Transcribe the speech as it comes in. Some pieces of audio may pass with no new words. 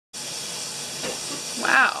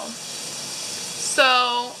Wow.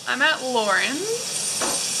 So, I'm at Lauren's.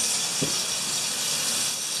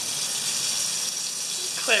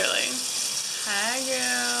 Clearly. Hi,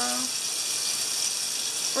 girl.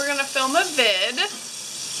 We're gonna film a vid.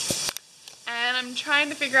 And I'm trying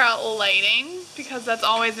to figure out lighting because that's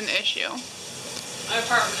always an issue. My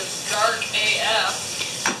apartment is dark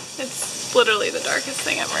AF. It's literally the darkest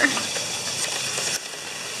thing ever.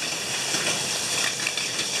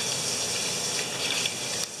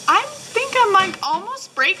 I think I'm like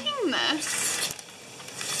almost breaking this.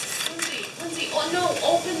 Lindsey, oh no,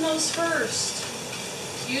 open those first.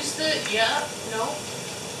 Use the, yeah, no.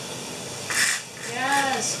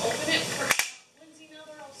 Yes, open it first. Lindsey, now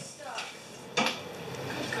they're all stuck.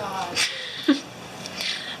 Good God.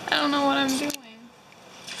 I don't know what I'm doing.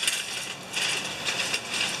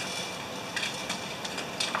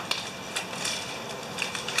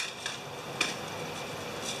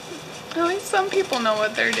 At least some people know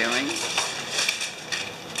what they're doing.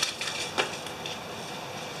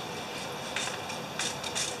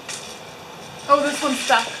 Oh, this one's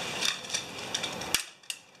stuck.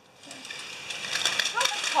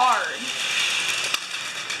 That's hard.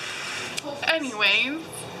 Anyways,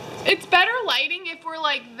 it's better lighting if we're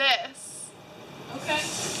like this. Okay.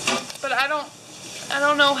 But I don't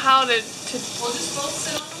know how to We'll just both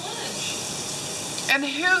sit on the ledge. and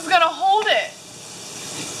who's gonna hold it?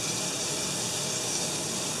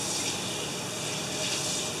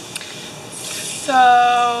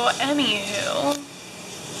 So, anywho.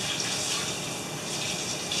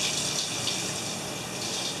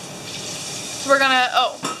 So we're gonna,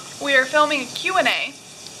 we are filming a Q&A.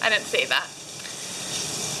 I didn't say that.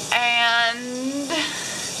 And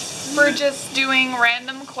we're just doing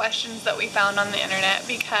random questions that we found on the internet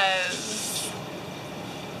because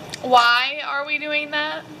why are we doing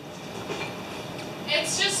that?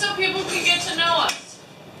 It's just so people can get to know us.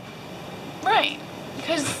 Right.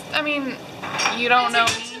 Because, I mean, you don't know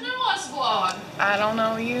me. It's a get to know us vlog. I don't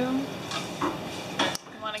know you.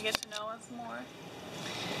 You want to get to know us more?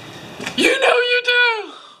 You know you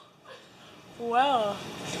do! Wow.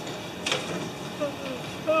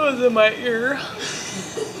 That was in my ear.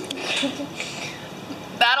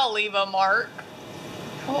 That'll leave a mark.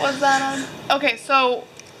 What was that on? Okay, so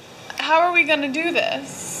how are we gonna do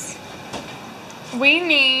this? We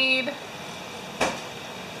need...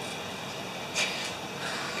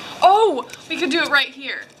 Oh, we could do it right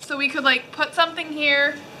here. So we could like put something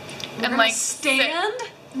here and like stand?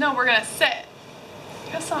 Sit. No, we're gonna sit.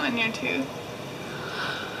 You have something in your tooth.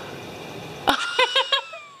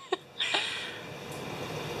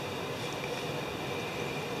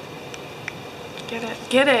 Get it.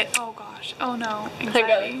 Get it. Oh gosh. Oh no.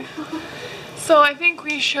 Anxiety. So I think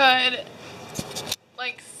we should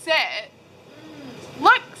like sit.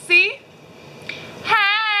 Look, see?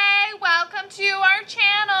 Hey, welcome to our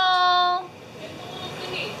channel. Get the little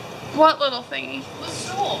thingy. What little thingy? The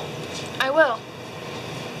stool. I will.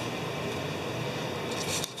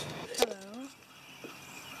 Hello.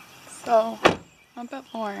 So, I'm up at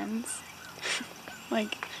Lauren's,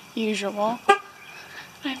 like usual.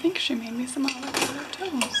 I think she made me some avocado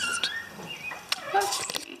toast. That's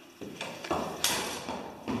cute.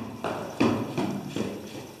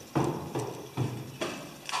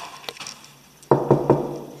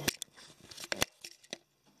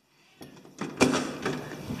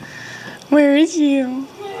 Where is you?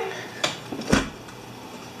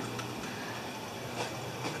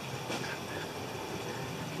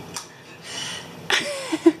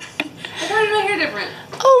 Why did my hair different?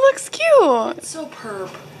 Oh, looks cute. It's so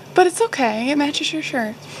perp. But it's okay. It matches your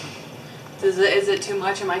shirt. Is it too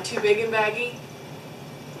much? Am I too big and baggy?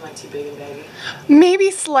 Am I too big and baggy? Maybe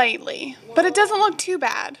slightly, but it doesn't look too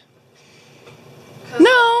bad. No,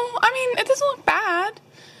 I mean, it doesn't look bad.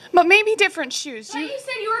 But maybe different shoes. But you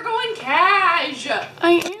said you were going cash.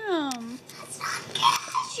 I am. That's not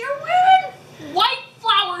cash. You're wearing white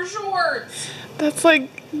flower shorts. That's like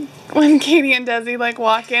when Katie and Desi like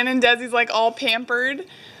walk in and Desi's like all pampered.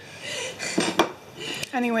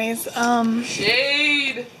 Anyways,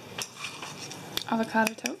 Shade.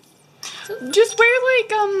 Avocado toast. Just wear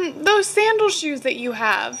like those sandal shoes that you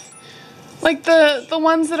have. Like the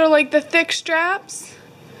ones that are like the thick straps.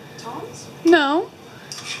 Toms? No.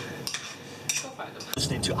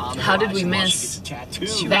 How did we miss that? So,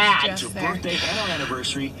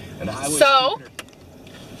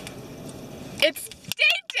 it's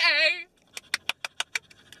date day!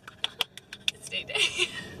 It's date day.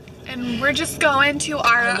 And we're just going to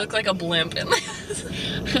our... I look like a blimp in this.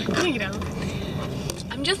 No, you don't.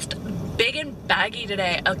 I'm just big and baggy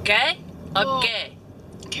today, okay? Okay.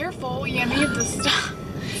 Careful, you need to stop.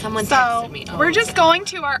 Someone So texted me. Oh, we're just going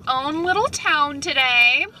to our own little town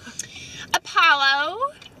today, Apollo,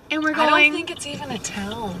 and we're going. I don't think it's even a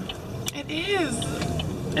town. It is.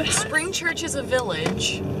 Spring Church is a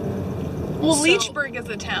village. Well, So- Leechburg is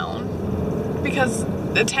a town because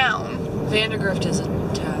the town. Vandergrift is a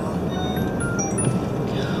town.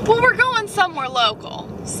 Well, we're going somewhere local,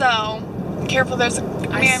 so careful. There's a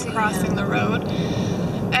man see crossing him. the road,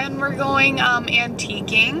 and we're going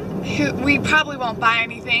antiquing. We probably won't buy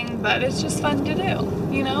anything, but it's just fun to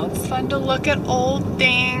do. You know, it's fun to look at old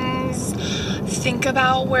things, think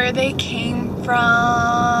about where they came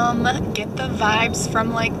from, get the vibes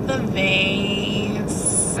from like the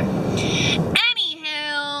vase.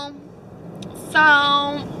 Anywho,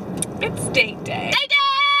 so it's date day. Date day!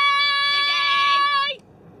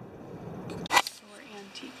 So we're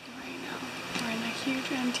antiquing right now. We're in a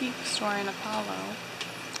huge antique store in Apollo.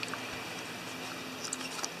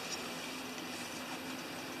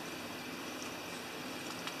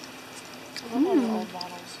 I love all the old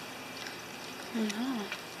bottles. I know.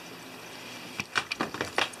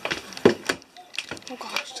 Oh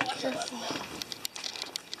gosh, careful.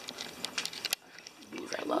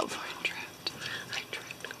 These I love. I tripped.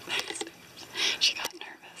 She got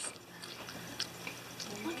nervous.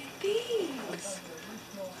 Look at these.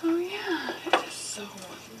 Oh yeah, it is so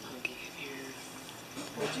muggy in here.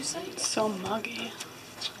 What'd you say? It's so muggy.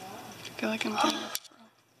 I feel like I'm kind of.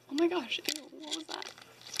 Oh my gosh, ew, what was that?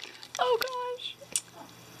 Oh gosh.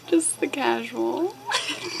 Just the casual.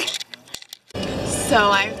 So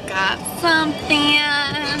I've got something.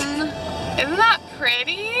 Isn't that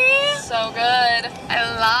pretty? So good.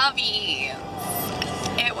 I love these.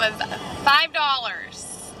 It was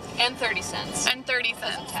 $5 And 30 cents. and 30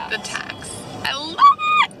 cents. tax. The tax. I love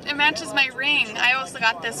it. It matches my ring. I also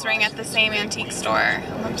got this ring at the same antique store.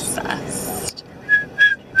 I'm obsessed.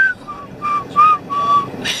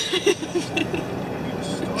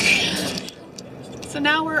 So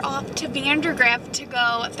now we're off to Vandergrift to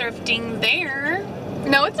go thrifting there.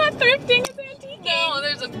 No, it's not thrifting, it's antiquing. No,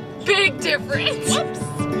 there's a big difference. Whoops.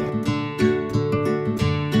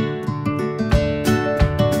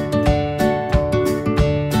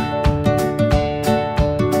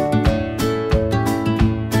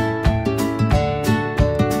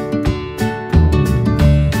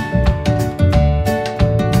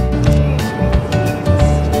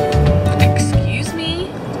 Excuse me?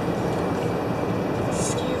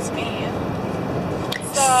 Excuse me.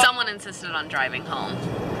 So Someone insisted on driving home.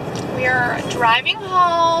 we are driving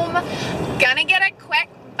home, gonna get a quick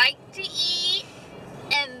bite to eat,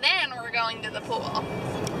 and then we're going to the pool.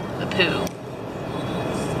 The poo.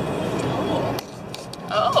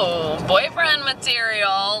 Oh, boyfriend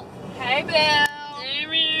material. Hey, Bill.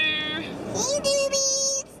 Hey,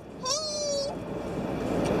 babies. Hey.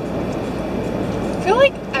 I feel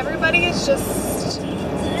like everybody is just.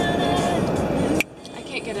 I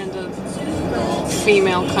can't get into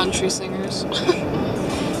female country singers.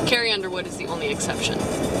 Carrie Underwood is the only exception.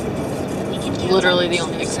 Literally the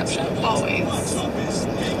only exception. Always.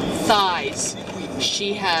 Thighs.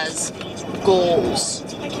 She has goals.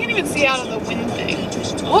 I can't even see out of the wind thing.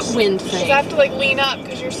 What wind Because I thing? have to like lean up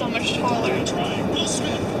because you're so much taller.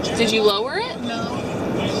 Did you lower it?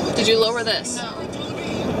 No. Did you lower this? No.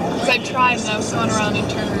 Because I tried and I was going around in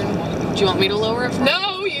turn. Do you want me to lower it?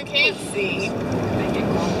 No, you can't see.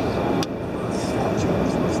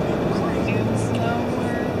 And so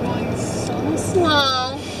we're going so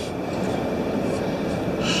slow.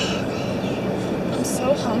 I'm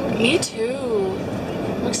so hungry. Me too.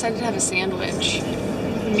 I'm excited to have a sandwich.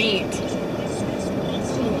 Meat.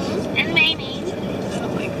 And mayonnaise. I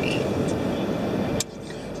don't like meat.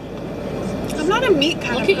 I'm not a meat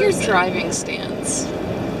kind Look of at your person. driving stance.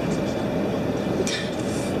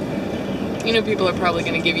 You know people are probably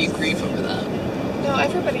going to give you grief over that. No,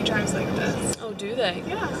 everybody drives like this. Oh, do they?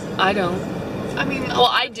 Yeah. I don't. I mean, Well,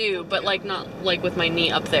 I do, but like not like with my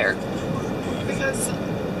knee up there. because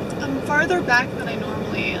I'm farther back than I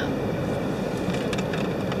normally am.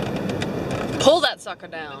 Pull that sucker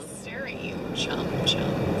down. Stare at you, chums.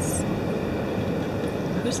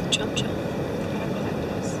 Who's the chum chum?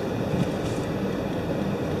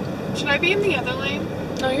 Should I be in the other lane?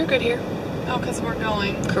 No, you're good here. Oh, because we're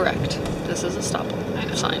going. Correct. This is a stop I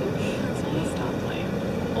know. sign. It's not a stop lane.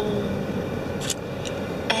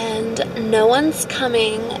 Oh. And no one's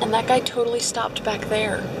coming, and that guy totally stopped back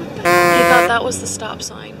there. He thought that was the stop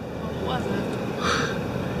sign. Well, it wasn't.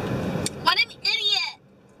 What an idiot!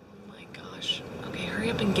 Oh my gosh. Okay, hurry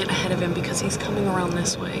up and get ahead of him because he's coming around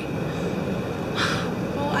this way.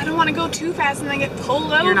 Well, I don't want to go too fast and then get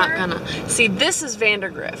pulled over. You're not gonna. See, this is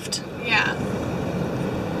Vandergrift. Yeah.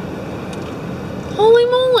 Holy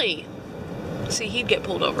moly! See, he'd get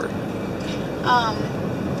pulled over.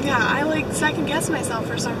 Yeah, I like second guessed myself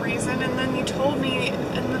for some reason, and then you told me,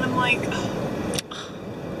 and then I'm like, oh.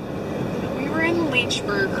 We were in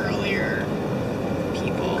Leechburg earlier,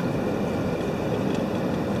 people.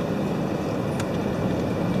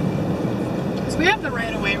 So we have the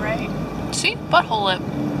right of way, right? See? Butthole it.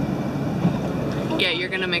 Yeah, you're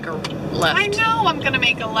gonna make a left. I know I'm gonna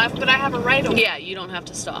make a left, but I have a right of way. Yeah, you don't have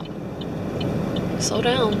to stop. Slow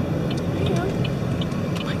down. Yeah.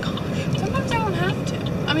 Oh my gosh. Sometimes I don't have to.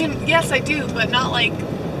 I mean, yes I do, but not like...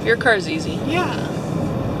 Your car's easy. Yeah.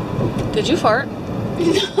 Did you fart?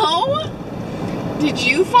 No? Did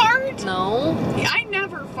you fart? No. I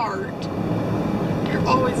never fart. You're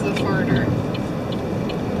always the farter.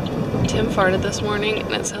 Tim farted this morning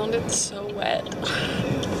and it sounded so wet.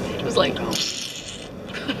 It was like...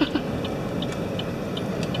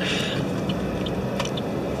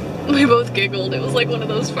 We both giggled. It was like one of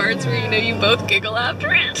those farts where, you know, you both giggle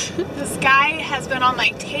after it. This guy has been on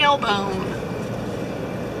my tailbone.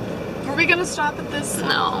 Are we gonna stop at this?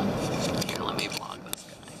 No. Here, let me vlog this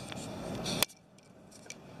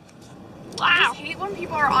guy. I just hate when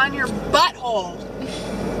people are on your butthole.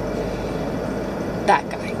 That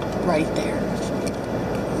guy, right there.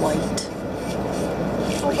 White.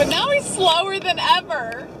 Oh, but now he's slower than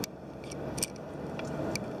ever.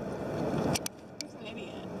 He's an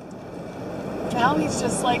idiot. Now he's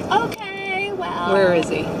just like, okay, well. Where is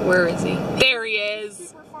he? Where is he? There he is.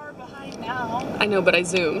 Super far behind now. I know, but I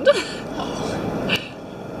zoomed. Don't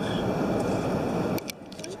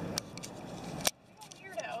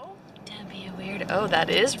be a weirdo. Oh, that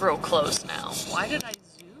is real close now. Why did I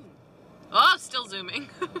zoom? Oh, still zooming.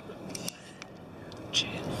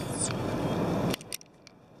 Jeez.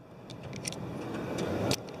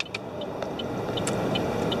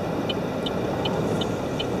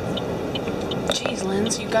 Jeez,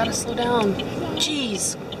 Linz, you gotta slow down.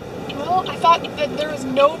 Jeez. Well, I thought that there was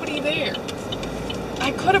nobody there.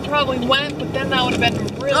 I could have probably went, but then that would have been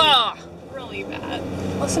really, really bad.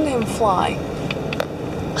 Listen to him fly.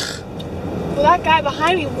 Well, that guy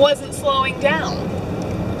behind me wasn't slowing down.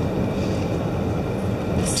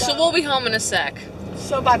 So we'll be home in a sec.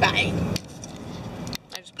 So bye-bye.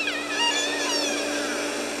 I just...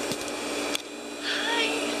 Hi.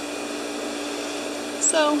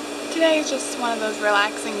 So today is just one of those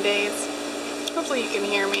relaxing days. Hopefully you can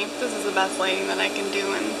hear me. This is the best lighting that I can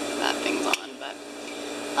do and that thing's on, but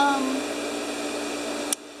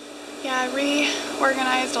yeah, I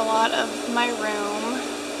reorganized a lot of my room,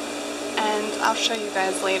 and I'll show you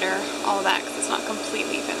guys later all that because it's not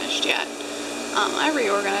completely finished yet. I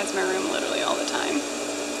reorganize my room literally all the time.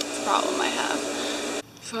 It's a problem I have.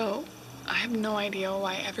 So I have no idea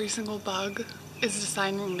why every single bug is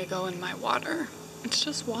deciding to go in my water. It's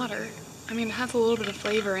just water. I mean, it has a little bit of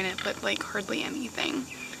flavor in it, but like hardly anything.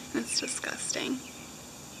 And it's disgusting.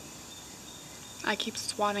 I keep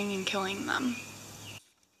swatting and killing them.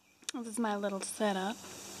 This is my little setup.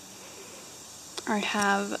 I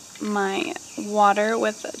have my water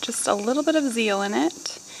with just a little bit of zeal in it.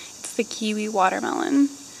 It's the kiwi watermelon.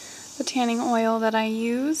 The tanning oil that I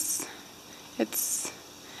use. It's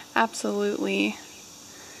absolutely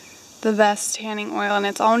the best tanning oil, and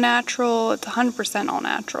it's all natural. It's 100% all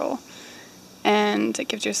natural. And it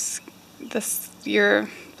gives you your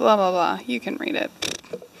blah blah blah. You can read it.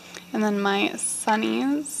 And then my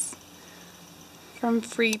sunnies from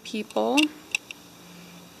Free People.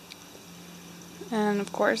 And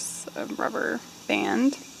of course a rubber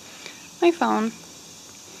band. My phone.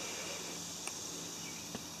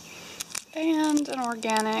 And an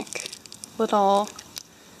organic little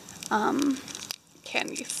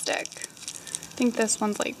candy stick. I think this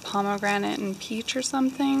one's like pomegranate and peach or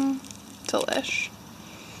something. Delish.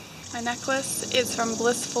 My necklace is from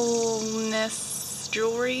Blissfulness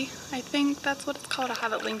Jewelry. I think that's what it's called. I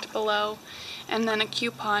have it linked below. And then a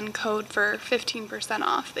coupon code for 15%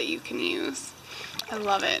 off that you can use. I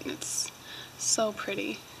love it. It's so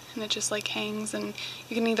pretty. And it just like hangs, and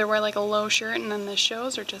you can either wear like a low shirt and then this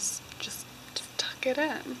shows, or just tuck it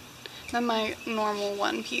in. Then my normal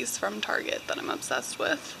one piece from Target that I'm obsessed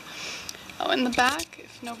with. Oh, in the back,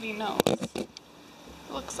 if nobody knows, it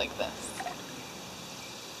looks like this.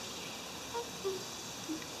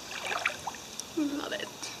 Love it.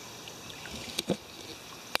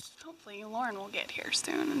 Hopefully Lauren will get here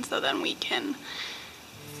soon, and so then we can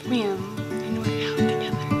swim and work out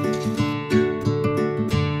together.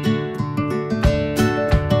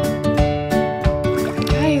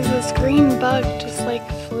 Guys, this green bug just like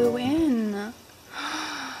flew in.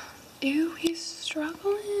 Ew, he's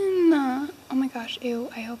struggling. Oh my gosh, ew.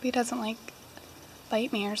 I hope he doesn't like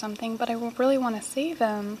bite me or something, but I really want to save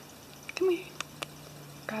him. Come here.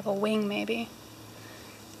 Grab a wing, maybe.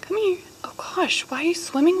 Come here. Oh gosh, why are you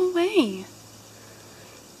swimming away?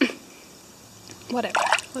 Whatever.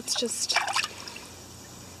 Let's just...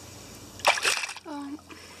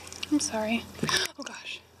 I'm sorry. Oh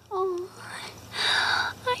gosh. Oh,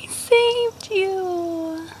 I saved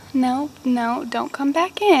you. No, no, don't come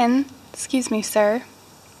back in. Excuse me, sir.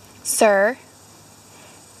 Sir.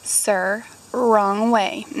 Sir. Wrong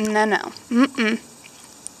way. No, no. Mm-mm.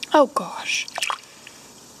 Oh gosh.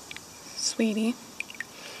 Sweetie.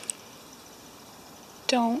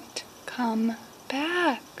 Don't come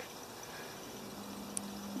back.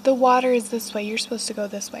 The water is this way. You're supposed to go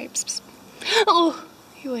this way. Psst, psst. Oh,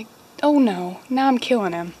 you like, oh no. Now I'm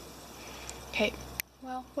killing him. Okay.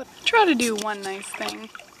 Well, what? Try to do one nice thing.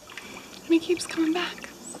 And he keeps coming back.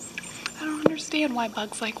 I don't understand why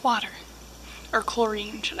bugs like water. Or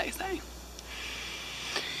chlorine, should I say.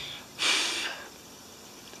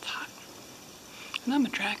 It's hot. And I'm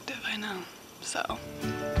attractive, I know. So.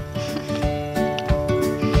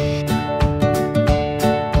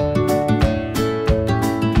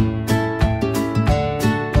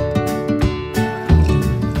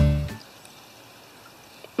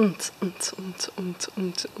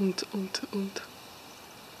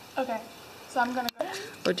 Okay, so I'm gonna go.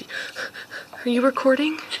 Oh, are you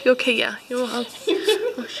recording? You okay? Yeah. You know, oh, shit.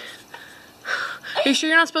 Are you sure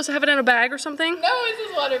you're not supposed to have it in a bag or something? No, it's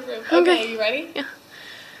just waterproof. Okay, you ready? Yeah.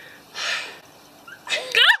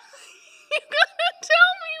 You gotta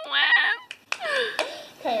tell me when.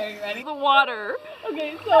 Okay, are you ready? The water.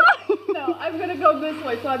 Okay, so no, I'm gonna go this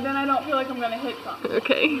way, so then I don't feel like I'm gonna hit something.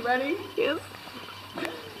 Okay. You ready? Yes.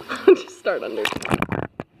 Just start under.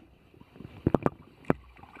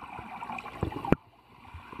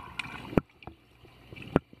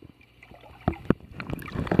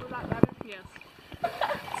 Was that better? Yes.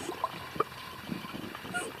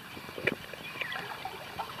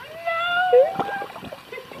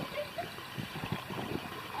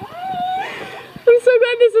 I'm so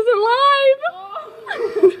glad this isn't live.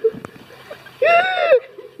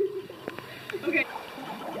 Okay.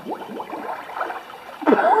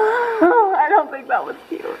 I don't think that was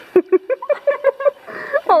cute.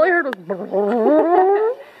 All I heard was.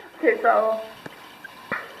 Okay, so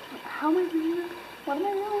how am I doing this? What am I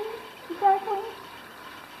doing exactly?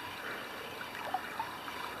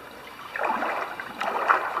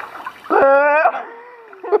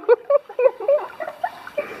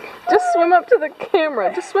 Just swim up to the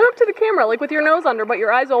camera. Just swim up to the camera, like with your nose under, but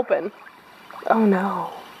your eyes open. Oh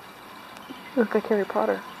no. You look like Harry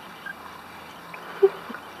Potter.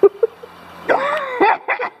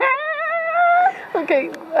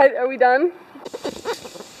 Okay, are we done?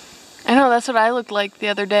 I know, that's what I looked like the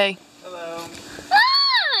other day. Hello.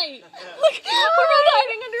 Hi! Look, we're both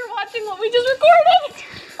hiding under watching what we just recorded.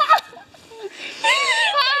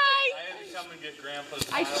 Hi! I had to come and get Grandpa's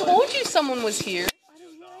I told you someone was here.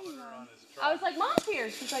 I was like, Mom's here.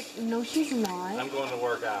 She's like, no, she's not. I'm going to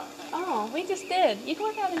work out. Oh, we just did. You can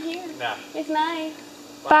work out in here. Nah. It's nice.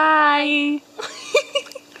 Bye.